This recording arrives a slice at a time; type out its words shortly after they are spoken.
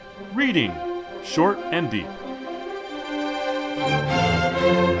Reading Short and Deep.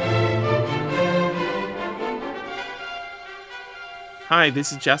 Hi,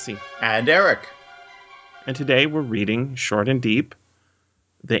 this is Jesse, And Eric. and today we're reading Short and Deep,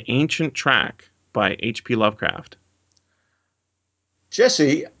 The Ancient Track by H.P. Lovecraft.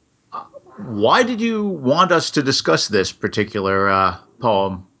 Jesse, why did you want us to discuss this particular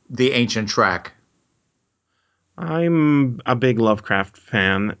poem, The Ancient Track? I'm a big Lovecraft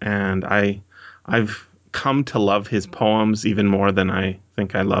fan, and I've come to love his poems even more than I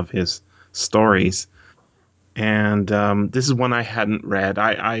think I love his stories. And this is one I hadn't read.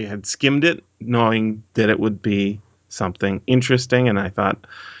 I had skimmed it, knowing that it would be something interesting, and I thought,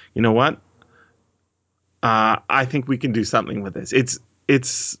 you know what? I think we can do something with this.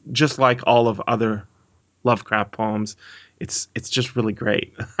 It's just like all of other Lovecraft poems. It's just really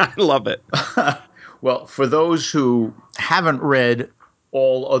great. I love it. Well, for those who haven't read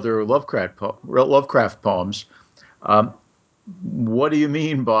all other Lovecraft poems, what do you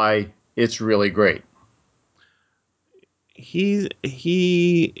mean by it's really great? He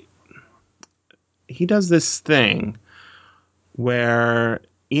he does this thing where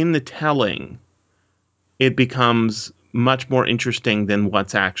in the telling it becomes much more interesting than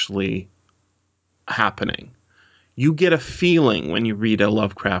what's actually happening. You get a feeling when you read a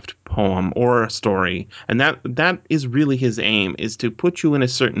Lovecraft poem or a story, and that is really his aim, is to put you in a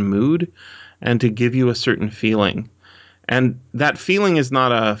certain mood and to give you a certain feeling. And that feeling is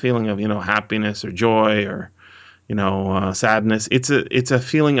not a feeling of, happiness or joy or, sadness. It's a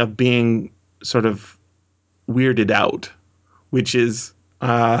feeling of being sort of weirded out, which is,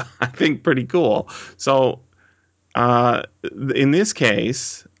 I think, pretty cool. So, uh, in this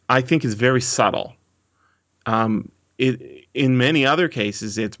case, I think is very subtle. In many other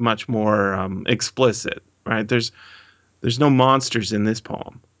cases, it's much more explicit, right? There's no monsters in this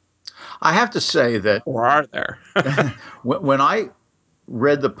poem, I have to say that or are there? when I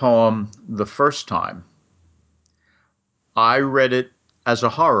read the poem the first time, I read it as a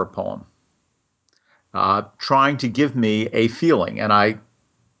horror poem, trying to give me a feeling. And I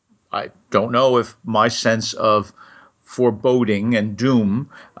don't know if my sense of foreboding and doom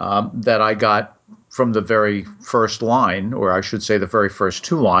that I got from the very first line, or I should say the very first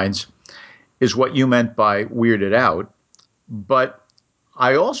two lines, is what you meant by weirded out. But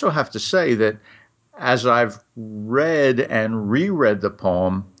I also have to say that as I've read and reread the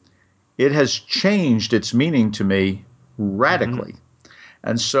poem, it has changed its meaning to me Hmm. radically.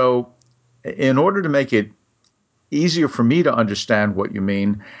 And so, in order to make it easier for me to understand what you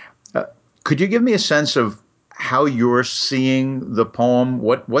mean, uh, could you give me a sense of how you're seeing the poem?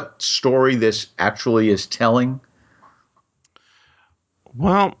 What story this actually is telling?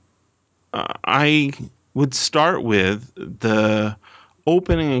 Well, I would start with the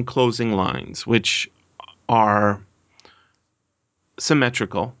opening and closing lines, which are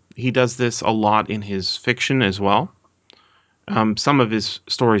symmetrical. He does this a lot in his fiction as well. Some of his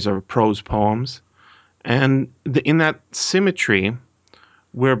stories are prose poems. And in that symmetry,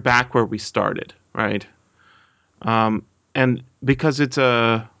 we're back where we started, right? And because it's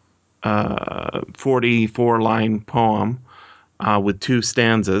a 44 line poem with two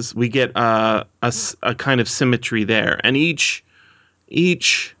stanzas, we get a kind of symmetry there. And each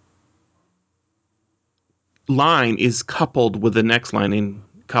line is coupled with the next line in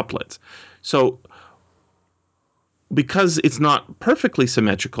couplets. So because it's not perfectly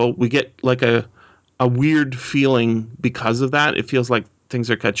symmetrical, we get like a weird feeling because of that. It feels like things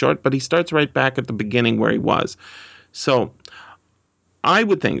are cut short, but he starts right back at the beginning where he was. So I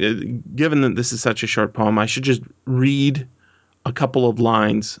would think that given that this is such a short poem, I should just read a couple of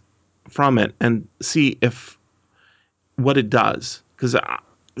lines from it and see if what it does. Because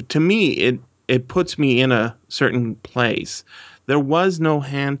to me, it puts me in a certain place. There was no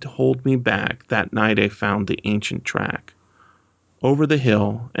hand to hold me back. That night I found the ancient track over the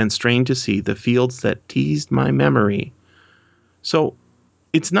hill and strained to see the fields that teased my memory. So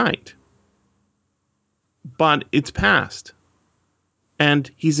it's night, but it's past, and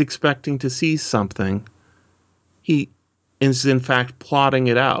he's expecting to see something. He is, in fact, plotting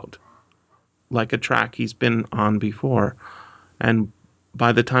it out like a track he's been on before. And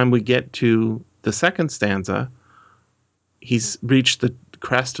by the time we get to the second stanza, he's reached the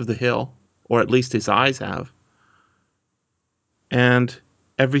crest of the hill, or at least his eyes have, and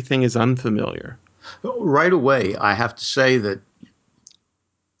everything is unfamiliar. Right away, I have to say that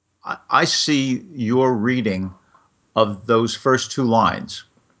I see your reading of those first two lines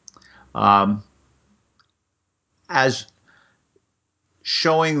as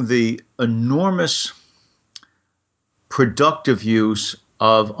showing the enormous productive use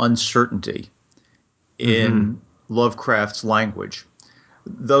of uncertainty Mm-hmm. in Lovecraft's language.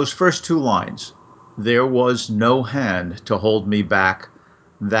 Those first two lines, there was no hand to hold me back.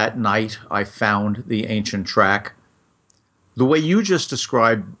 That night I found the ancient track. The way you just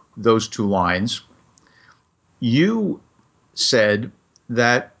described those two lines, you said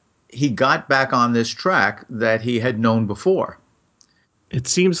that he got back on this track that he had known before. It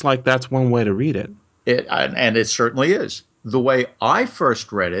seems like that's one way to read it. And it certainly is. The way I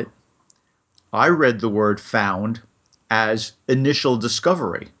first read it, I read the word found as initial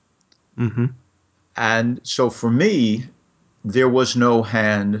discovery. Mm-hmm. And so for me, there was no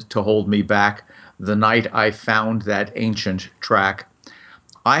hand to hold me back the night I found that ancient track.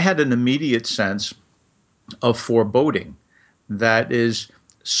 I had an immediate sense of foreboding. That is,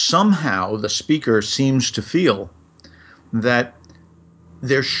 somehow the speaker seems to feel that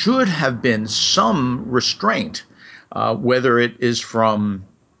there should have been some restraint, whether it is from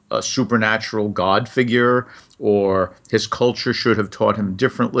a supernatural God figure, or his culture should have taught him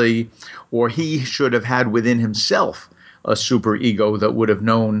differently, or he should have had within himself a superego that would have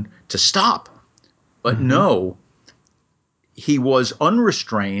known to stop. But Mm-hmm. no, he was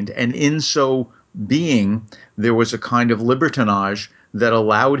unrestrained, and in so being, there was a kind of libertinage that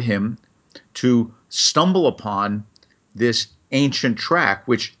allowed him to stumble upon this ancient track,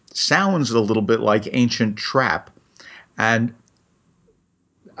 which sounds a little bit like ancient trap. And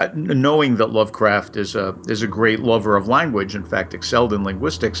knowing that Lovecraft is a great lover of language, in fact, excelled in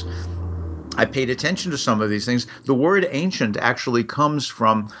linguistics, I paid attention to some of these things. The word ancient actually comes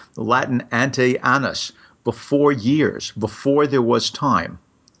from the Latin ante annus, before years, before there was time.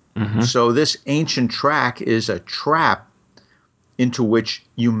 Mm-hmm. So this ancient track is a trap into which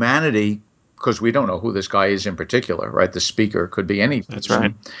humanity, because we don't know who this guy is in particular, right? The speaker could be any That's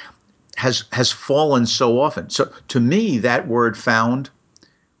right. person, has fallen so often. So to me, that word found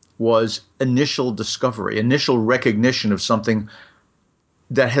was initial discovery, initial recognition of something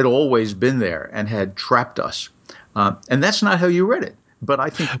that had always been there and had trapped us. And that's not how you read it. But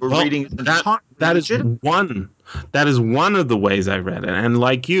I think we're Well, reading it that entirely that is legitimate. one that is one of the ways I read it. And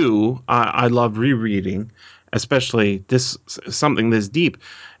like you, I love rereading, especially this something this deep.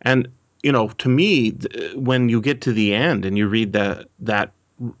 And to me, when you get to the end and you read that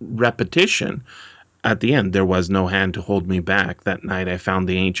repetition at the end, there was no hand to hold me back. That night I found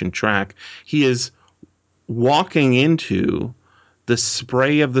the ancient track. He is walking into the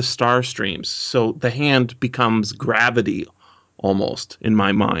spray of the star streams. So the hand becomes gravity almost in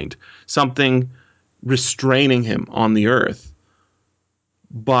my mind, something restraining him on the earth.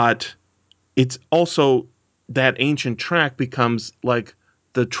 But it's also that ancient track becomes like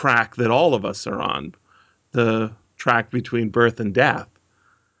the track that all of us are on, the track between birth and death.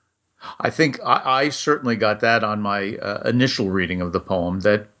 I think I certainly got that on my initial reading of the poem.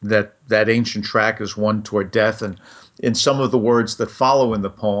 That ancient track is one toward death, and in some of the words that follow in the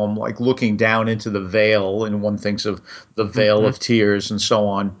poem, like looking down into the vale, and one thinks of the vale Mm-hmm. of tears and so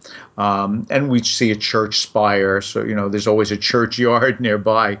on. And we see a church spire, so there's always a churchyard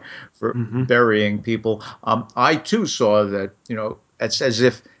nearby for Mm-hmm. burying people. I too saw that. It's as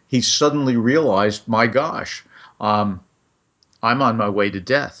if he suddenly realized, my gosh, I'm on my way to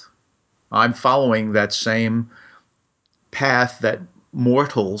death. I'm following that same path that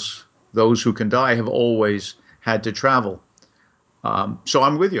mortals, those who can die, have always had to travel. So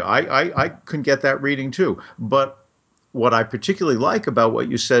I'm with you. I can get that reading too. But what I particularly like about what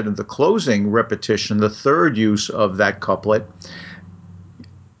you said in the closing repetition, the third use of that couplet,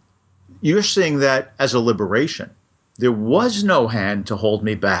 you're seeing that as a liberation. There was no hand to hold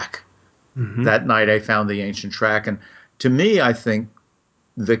me back. Mm-hmm. That night I found the ancient track. And to me, I think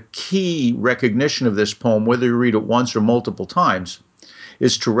the key recognition of this poem, whether you read it once or multiple times,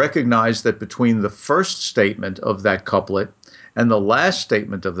 is to recognize that between the first statement of that couplet and the last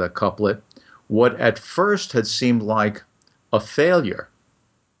statement of that couplet, what at first had seemed like a failure,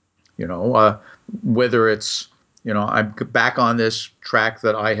 whether it's, I'm back on this track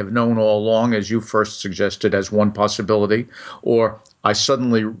that I have known all along, as you first suggested as one possibility, or I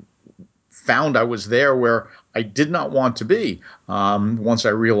suddenly found I was there where I did not want to be once I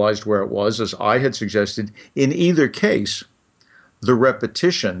realized where it was, as I had suggested. In either case, the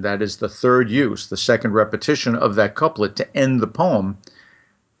repetition, that is the third use, the second repetition of that couplet to end the poem,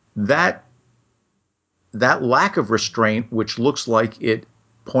 that lack of restraint, which looks like it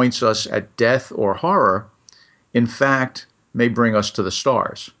points us at death or horror, in fact, may bring us to the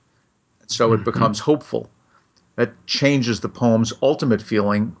stars. So it Mm-hmm. becomes hopeful. That changes the poem's ultimate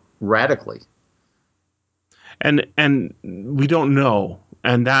feeling radically. And we don't know,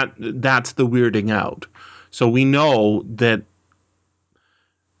 and that's the weirding out. So we know that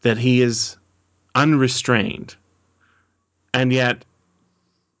that he is unrestrained. And yet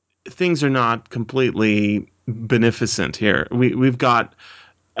things are not completely beneficent here. We've got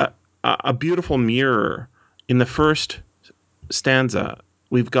a beautiful mirror in the first stanza.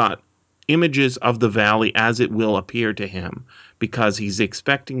 We've got images of the valley as it will appear to him, because he's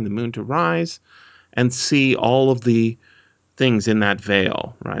expecting the moon to rise and see all of the things in that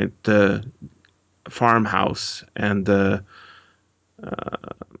vale, right? The farmhouse and the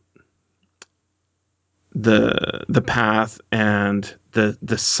path and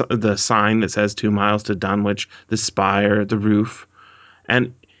the sign that says 2 miles to Dunwich, the spire, the roof.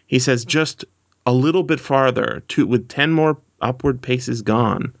 And he says just a little bit farther, with 10 more upward paces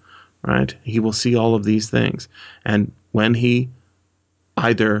gone, right, he will see all of these things. And when he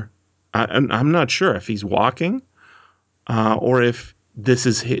I'm not sure if he's walking or if this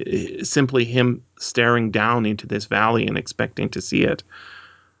is simply him staring down into this valley and expecting to see it.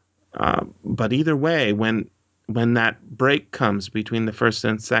 But either way, when that break comes between the first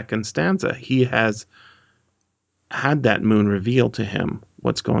and second stanza, he has had that moon reveal to him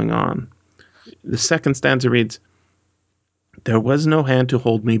what's going on. The second stanza reads, "There was no hand to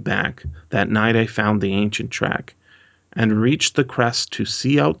hold me back. That night I found the ancient track, and reached the crest to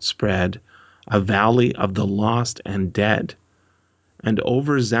see outspread a valley of the lost and dead. And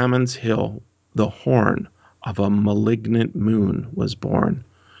over Zaman's hill the horn of a malignant moon was born,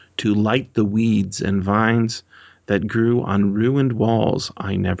 to light the weeds and vines that grew on ruined walls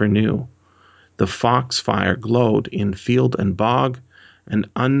I never knew. The foxfire glowed in field and bog, and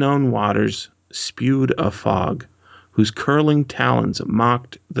unknown waters spewed a fog, whose curling talons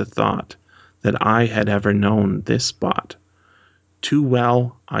mocked the thought that I had ever known this spot. Too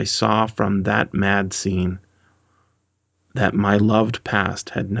well I saw from that mad scene that my loved past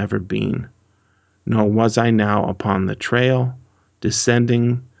had never been, nor was I now upon the trail,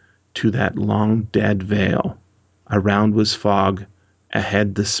 descending to that long dead vale. Around was fog,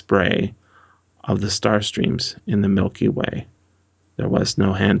 ahead the spray of the star streams in the Milky Way. There was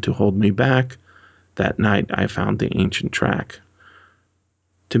no hand to hold me back. That night I found the ancient track."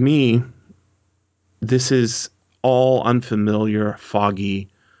 To me, this is all unfamiliar, foggy,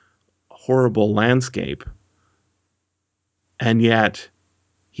 horrible landscape. And yet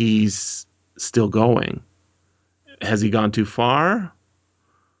he's still going. Has he gone too far?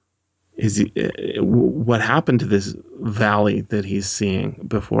 Is he? What happened to this valley that he's seeing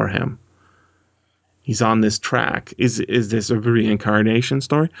before him? He's on this track. Is this a reincarnation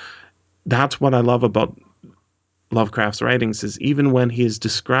story? That's what I love about Lovecraft's writings, is even when he is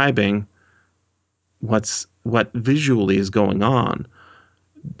describing what visually is going on,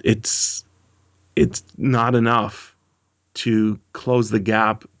 it's not enough to close the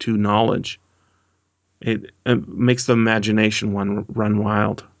gap to knowledge. It makes the imagination run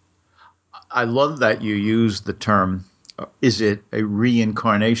wild. I love that you use the term, is it a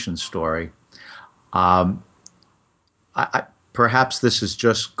reincarnation story? Um, Perhaps this is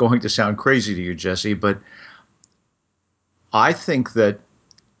just going to sound crazy to you, Jesse, but I think that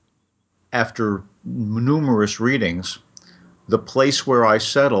after numerous readings, the place where I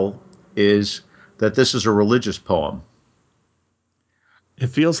settle is that this is a religious poem. It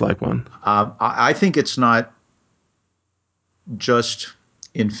feels like one. I think it's not just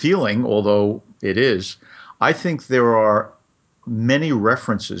in feeling, although it is. I think there are many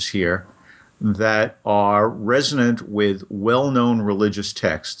references here that are resonant with well-known religious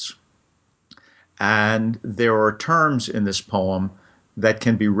texts. And there are terms in this poem that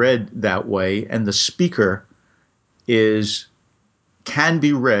can be read that way, and the speaker can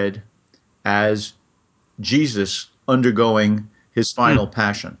be read as Jesus undergoing his final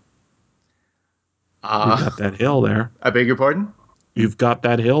passion. You've got that hill there. I beg your pardon? You've got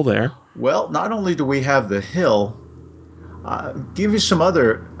that hill there. Well, not only do we have the hill, give you some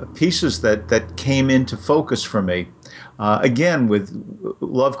other pieces that came into focus for me. Again, with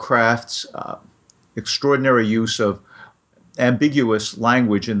Lovecraft's extraordinary use of ambiguous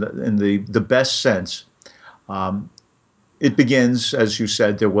language in the best sense. It begins, as you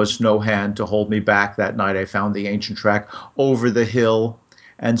said, there was no hand to hold me back. That night I found the ancient track over the hill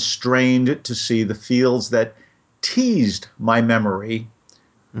and strained to see the fields that teased my memory.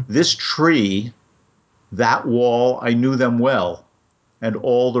 This tree, that wall, I knew them well, and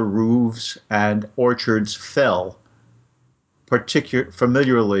all the roofs and orchards fell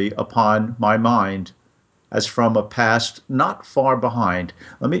familiarly upon my mind as from a past not far behind.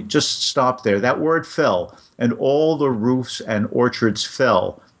 Let me just stop there. That word fell, and all the roofs and orchards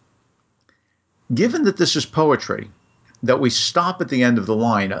fell. Given that this is poetry, that we stop at the end of the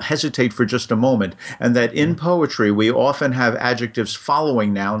line, hesitate for just a moment, and that in poetry we often have adjectives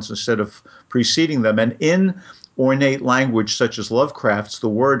following nouns instead of preceding them. And in ornate language such as Lovecraft's, the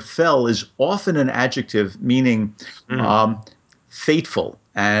word fell is often an adjective meaning fateful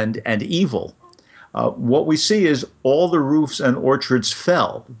and evil. What we see is all the roofs and orchards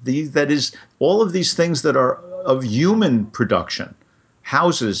fell. That is, all of these things that are of human production,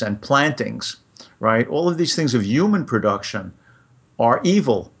 houses and plantings, right? All of these things of human production are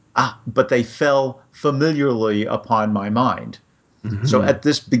evil, but they fell familiarly upon my mind. Mm-hmm. So at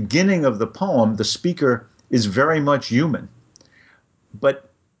this beginning of the poem, the speaker is very much human, but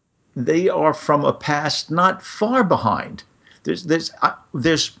they are from a past not far behind. There's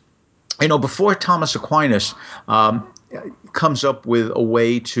before Thomas Aquinas comes up with a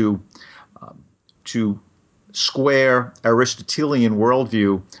way to square Aristotelian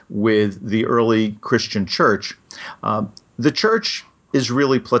worldview with the early Christian church, the church is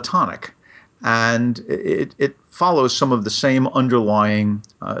really Platonic, and it follows some of the same underlying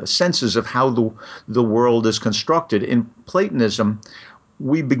senses of how the world is constructed. In Platonism,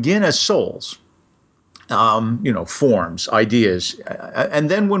 we begin as souls, forms, ideas,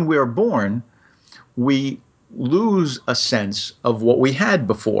 and then when we're born, we lose a sense of what we had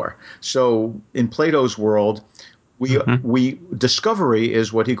before. So in Plato's world, we discovery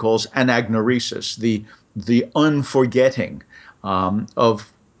is what he calls anagnoresis, the unforgetting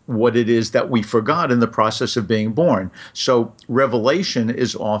of what it is that we forgot in the process of being born. So revelation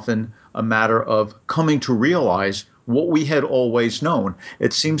is often a matter of coming to realize what we had always known.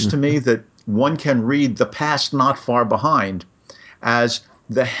 It seems to me that one can read the past not far behind as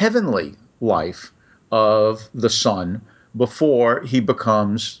the heavenly life of the Son before he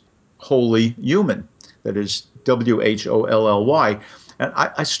becomes wholly human. That is Wholly. And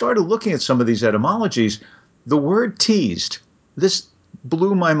I started looking at some of these etymologies. The word teased, this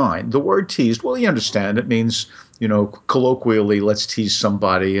blew my mind. The word teased, well, you understand, it means, colloquially, let's tease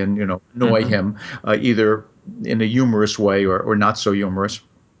somebody and, annoy him, either in a humorous way or not so humorous.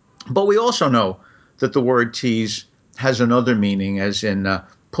 But we also know that the word tease has another meaning, as in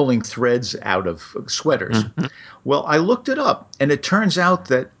pulling threads out of sweaters. Well, I looked it up, and it turns out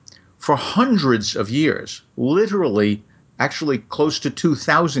that for hundreds of years, literally, actually close to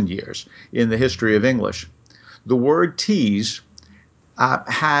 2,000 years in the history of English, the word tease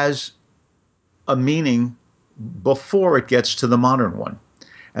has a meaning before it gets to the modern one.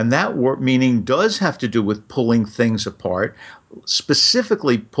 And that meaning does have to do with pulling things apart,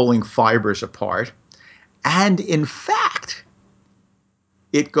 specifically pulling fibers apart. And in fact,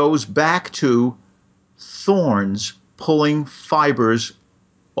 it goes back to thorns pulling fibers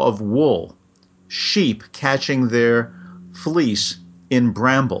of wool, sheep catching their fleece in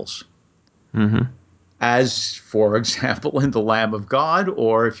brambles. As, for example, in the Lamb of God,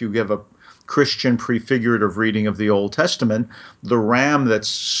 or if you give a Christian prefigurative reading of the Old Testament, the ram that's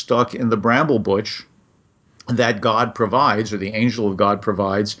stuck in the bramble bush that God provides, or the angel of God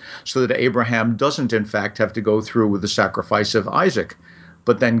provides, so that Abraham doesn't, in fact, have to go through with the sacrifice of Isaac.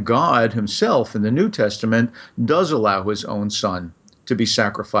 But then God himself in the New Testament does allow his own son to be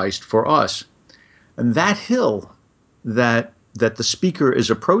sacrificed for us. And that hill that the speaker is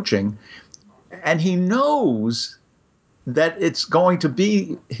approaching, and he knows that it's going to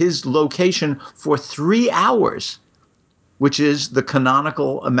be his location for 3 hours, which is the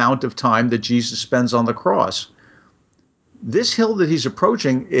canonical amount of time that Jesus spends on the cross. This hill that he's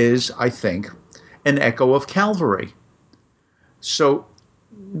approaching is, I think, an echo of Calvary. So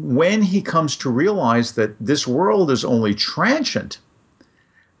when he comes to realize that this world is only transient,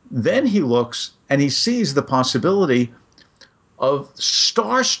 then he looks and he sees the possibility of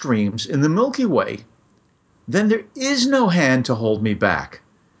star streams in the Milky Way. Then there is no hand to hold me back.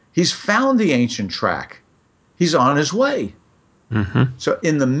 He's found the ancient track. He's on his way. So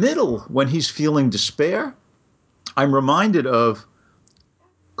in the middle, when he's feeling despair, I'm reminded of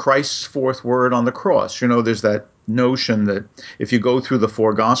Christ's fourth word on the cross. There's that notion that if you go through the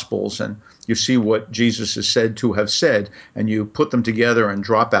four Gospels and you see what Jesus is said to have said, and you put them together and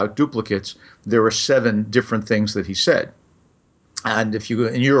drop out duplicates, there are 7 different things that he said. And if you,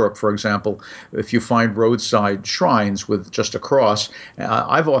 in Europe, for example, if you find roadside shrines with just a cross,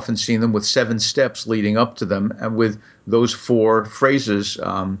 I've often seen them with 7 steps leading up to them, and with those 4 phrases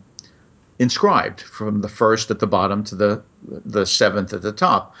inscribed from the first at the bottom to the 7th at the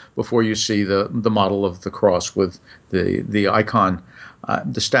top, before you see the model of the cross with the icon,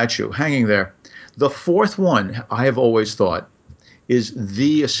 the statue hanging there. The 4th one, I have always thought, is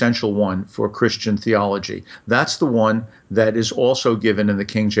the essential one for Christian theology. That's the one that is also given in the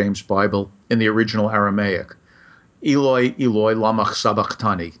King James Bible in the original Aramaic. Eloi, Eloi, lama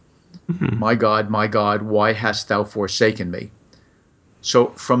sabachthani. Mhm. My God, why hast thou forsaken me? So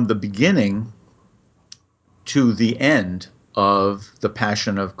from the beginning to the end of the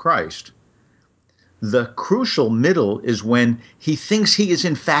Passion of Christ, the crucial middle is when he thinks he is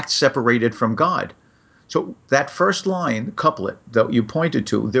in fact separated from God. So that first line, couplet that you pointed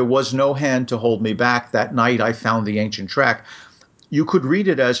to, there was no hand to hold me back. That night I found the ancient track. You could read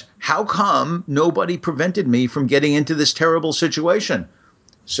it as, how come nobody prevented me from getting into this terrible situation?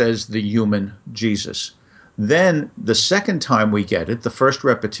 Says the human Jesus. Then the second time we get it, the first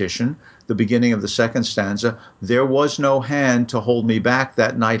repetition, the beginning of the second stanza, there was no hand to hold me back.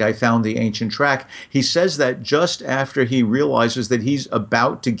 That night I found the ancient track. He says that just after he realizes that he's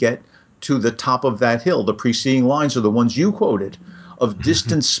about to get to the top of that hill. The preceding lines are the ones you quoted. Of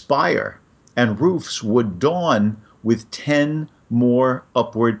distant spire and roofs would dawn with 10 more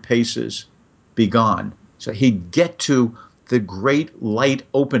upward paces. Be gone. So he'd get to the great light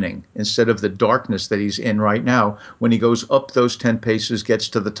opening instead of the darkness that he's in right now. When he goes up those 10 paces, gets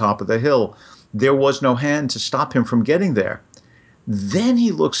to the top of the hill, there was no hand to stop him from getting there. Then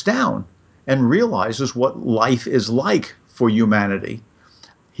he looks down and realizes what life is like for humanity.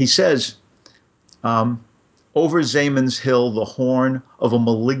 He says, over Zaman's hill, the horn of a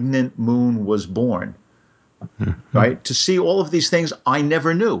malignant moon was born. Right? To see all of these things I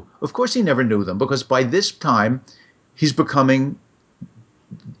never knew. Of course, he never knew them because by this time, he's becoming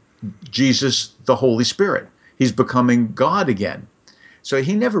Jesus, the Holy Spirit. He's becoming God again. So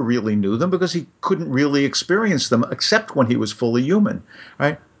he never really knew them because he couldn't really experience them except when he was fully human.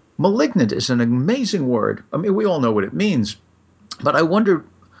 Right? Malignant is an amazing word. I mean, we all know what it means, but I wonder,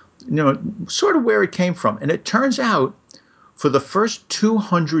 sort of where it came from. And it turns out, for the first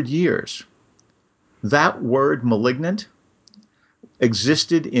 200 years, that word malignant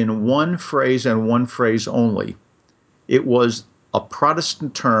existed in one phrase and one phrase only. It was a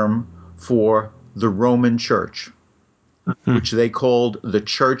Protestant term for the Roman Church, which they called the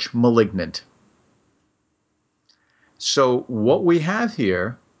church malignant. So what we have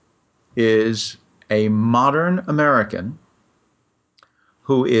here is a modern American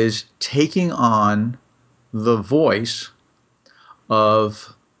who is taking on the voice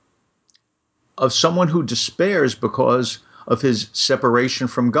of someone who despairs because of his separation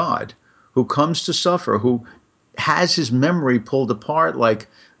from God, who comes to suffer, who has his memory pulled apart like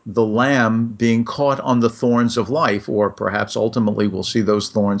the lamb being caught on the thorns of life, or perhaps ultimately we'll see those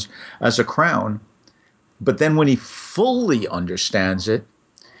thorns as a crown. But then when he fully understands it,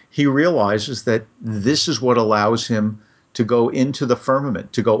 he realizes that this is what allows him to go into the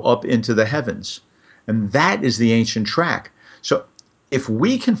firmament, to go up into the heavens. And that is the ancient track. So if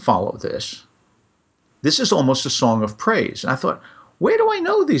we can follow this, this is almost a song of praise. And I thought, where do I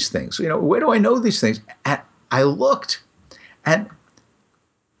know these things? Where do I know these things? And I looked. And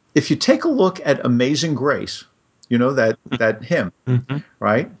if you take a look at Amazing Grace, that hymn, Mhm.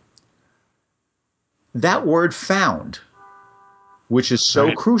 right? That word found, which is so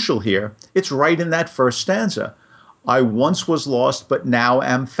Right. crucial here, it's right in that first stanza. I once was lost, but now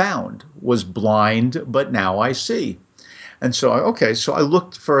am found, was blind, but now I see. And so, so I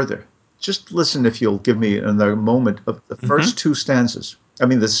looked further. Just listen, if you'll give me another moment, of the Mhm. first two stanzas. I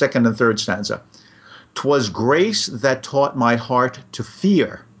mean, the second and third stanza. 'Twas grace that taught my heart to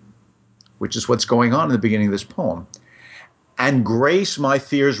fear, which is what's going on in the beginning of this poem. And grace my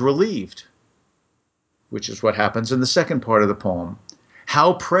fears relieved, which is what happens in the second part of the poem.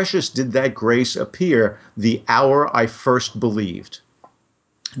 How precious did that grace appear the hour I first believed.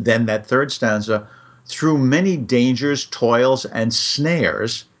 Then that third stanza, through many dangers, toils, and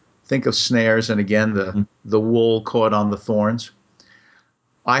snares. Think of snares, and again, the wool caught on the thorns.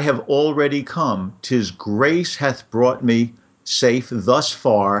 I have already come. 'Tis grace hath brought me safe thus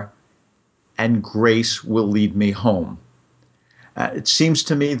far, and grace will lead me home. It seems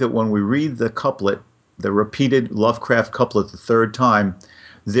to me that when we read the couplet, the repeated Lovecraft couplet the third time,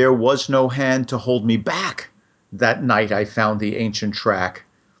 there was no hand to hold me back. That night I found the ancient track.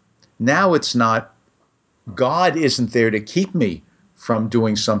 Now it's not, God isn't there to keep me from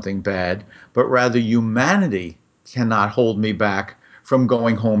doing something bad, but rather humanity cannot hold me back from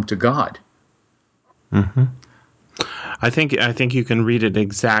going home to God. Mhm. I think you can read it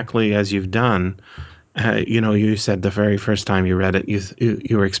exactly as you've done. You said the very first time you read it,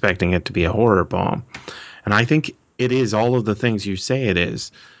 you were expecting it to be a horror poem, and I think it is all of the things you say it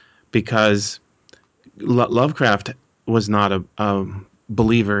is, because Lovecraft was not a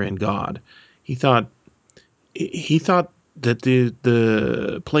believer in God. He thought he thought that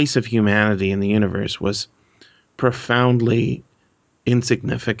the place of humanity in the universe was profoundly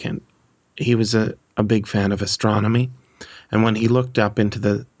insignificant. He was a a big fan of astronomy. And when he looked up into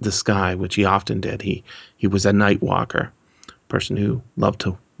the sky, which he often did, he was a night walker, person who loved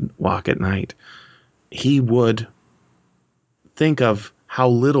to walk at night. He would think of how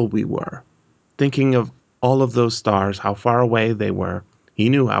little we were, thinking of all of those stars, how far away they were. He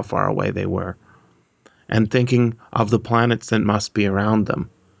knew how far away they were. And thinking of the planets that must be around them,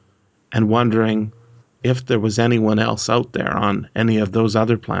 and wondering if there was anyone else out there on any of those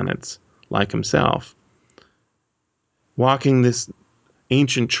other planets like himself. Walking this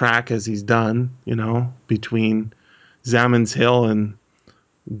ancient track as he's done, between Zamin's Hill and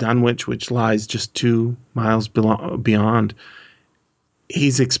Dunwich, which lies just 2 miles beyond,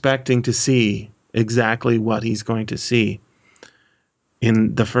 he's expecting to see exactly what he's going to see.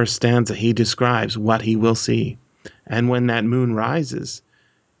 In the first stanza, he describes what he will see. And when that moon rises,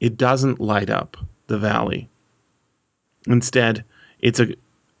 it doesn't light up the valley. Instead, it's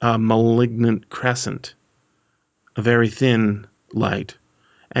a malignant crescent, a very thin light.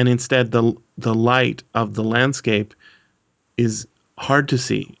 And instead, the light of the landscape is hard to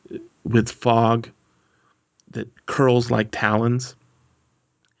see, with fog that curls like talons.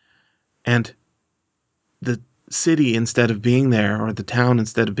 And the city, instead of being there, or the town,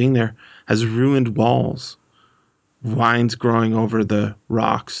 instead of being there, has ruined walls, vines growing over the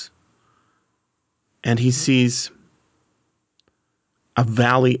rocks. And he sees a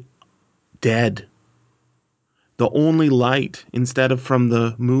valley dead. The only light, instead of from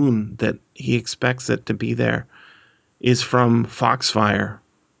the moon that he expects it to be there, is from foxfire,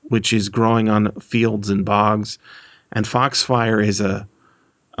 which is growing on fields and bogs. And foxfire is a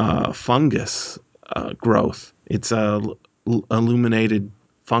fungus growth. It's a illuminated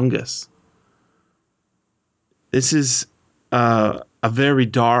fungus. This is a very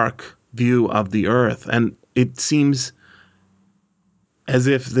dark view of the earth, and it seems as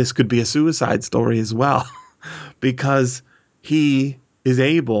if this could be a suicide story as well, because he is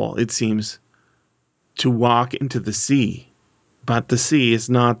able, it seems, to walk into the sea, but the sea is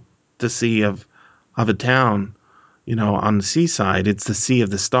not the sea of a town, on the seaside. It's the sea of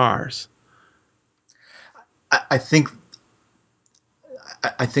the stars. I think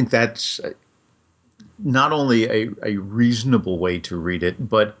that's not only a reasonable way to read it,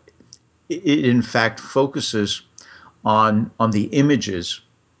 but it in fact focuses on the images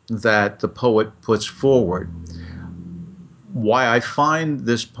that the poet puts forward. Why I find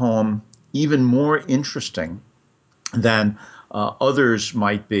this poem even more interesting than others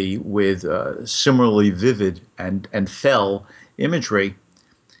might be with similarly vivid and fell imagery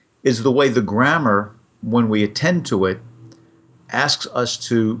is the way the grammar, when we attend to it, asks us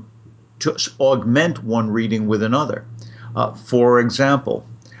to augment one reading with another. For example,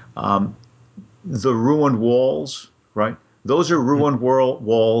 the ruined walls, right? Those are ruined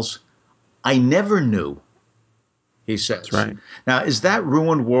walls I never knew, he says. That's right. Now, is that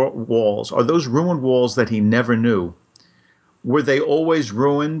ruined walls? Are those ruined walls that he never knew? Were they always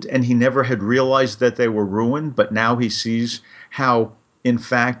ruined and he never had realized that they were ruined, but now he sees how, in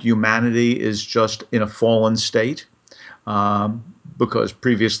fact, humanity is just in a fallen state? Because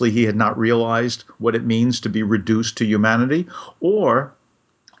previously he had not realized what it means to be reduced to humanity? Or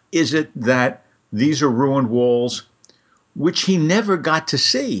is it that these are ruined walls which he never got to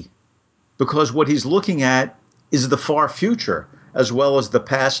see, because what he's looking at is the far future, as well as the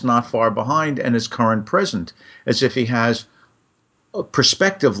past not far behind and his current present, as if he has a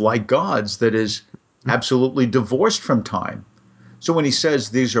perspective like God's that is absolutely divorced from time. So when he says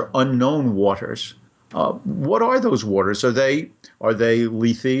these are unknown waters, what are those waters? Are they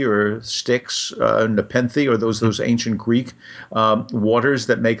Lethe or Styx, Nepenthe, or those ancient Greek waters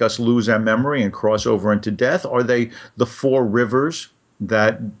that make us lose our memory and cross over into death? Are they the 4 rivers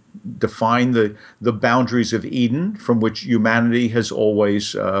that define the boundaries of Eden, from which humanity has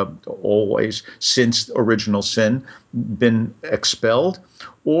always since original sin been expelled?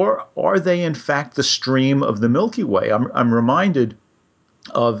 Or are they in fact the stream of the Milky Way? I'm reminded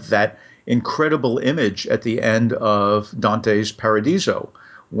of that incredible image at the end of Dante's Paradiso,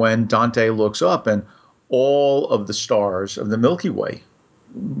 when Dante looks up and all of the stars of the Milky Way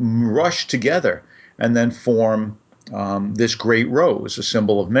rush together and then form this great rose, a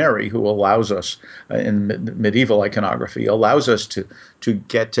symbol of Mary, who allows us, in medieval iconography, allows us to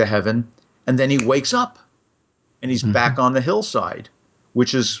get to heaven. And then he wakes up and he's back on the hillside,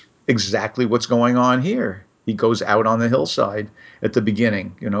 which is exactly what's going on here. He goes out on the hillside at the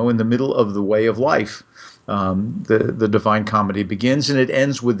beginning, in the middle of the way of life. The Divine Comedy begins, and it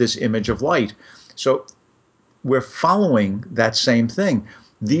ends with this image of light. So we're following that same thing.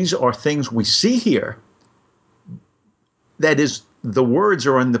 These are things we see here. That is, the words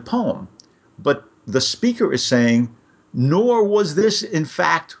are in the poem, but the speaker is saying, nor was this in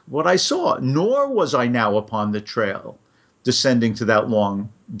fact what I saw, nor was I now upon the trail, descending to that long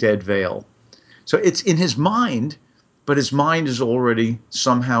dead vale. So it's in his mind, but his mind is already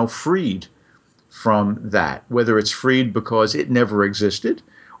somehow freed from that, whether it's freed because it never existed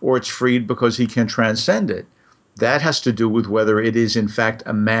or it's freed because he can transcend it. That has to do with whether it is in fact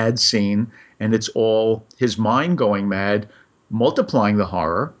a mad scene and it's all his mind going mad, multiplying the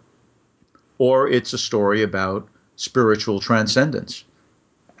horror, or it's a story about spiritual transcendence.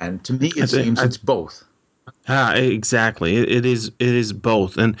 And to me, it seems it's both. Exactly. It is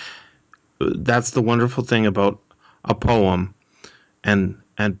both, and that's the wonderful thing about a poem and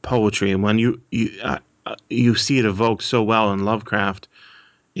poetry. And when you see it evoked so well in Lovecraft,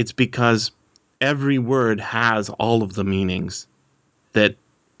 it's because every word has all of the meanings. That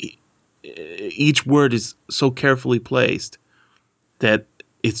each word is so carefully placed that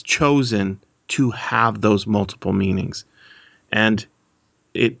it's chosen to have those multiple meanings, and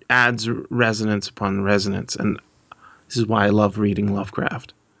it adds resonance upon resonance. And this is why I love reading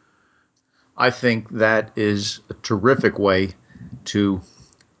Lovecraft. I think that is a terrific way to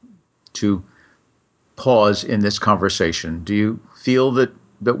to pause in this conversation. Do you feel that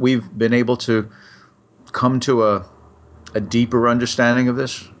we've been able to come to a deeper understanding of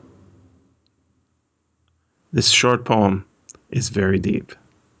this? This short poem is very deep.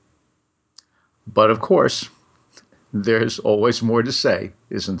 But of course, there's always more to say,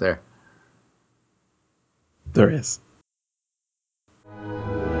 isn't there? There is.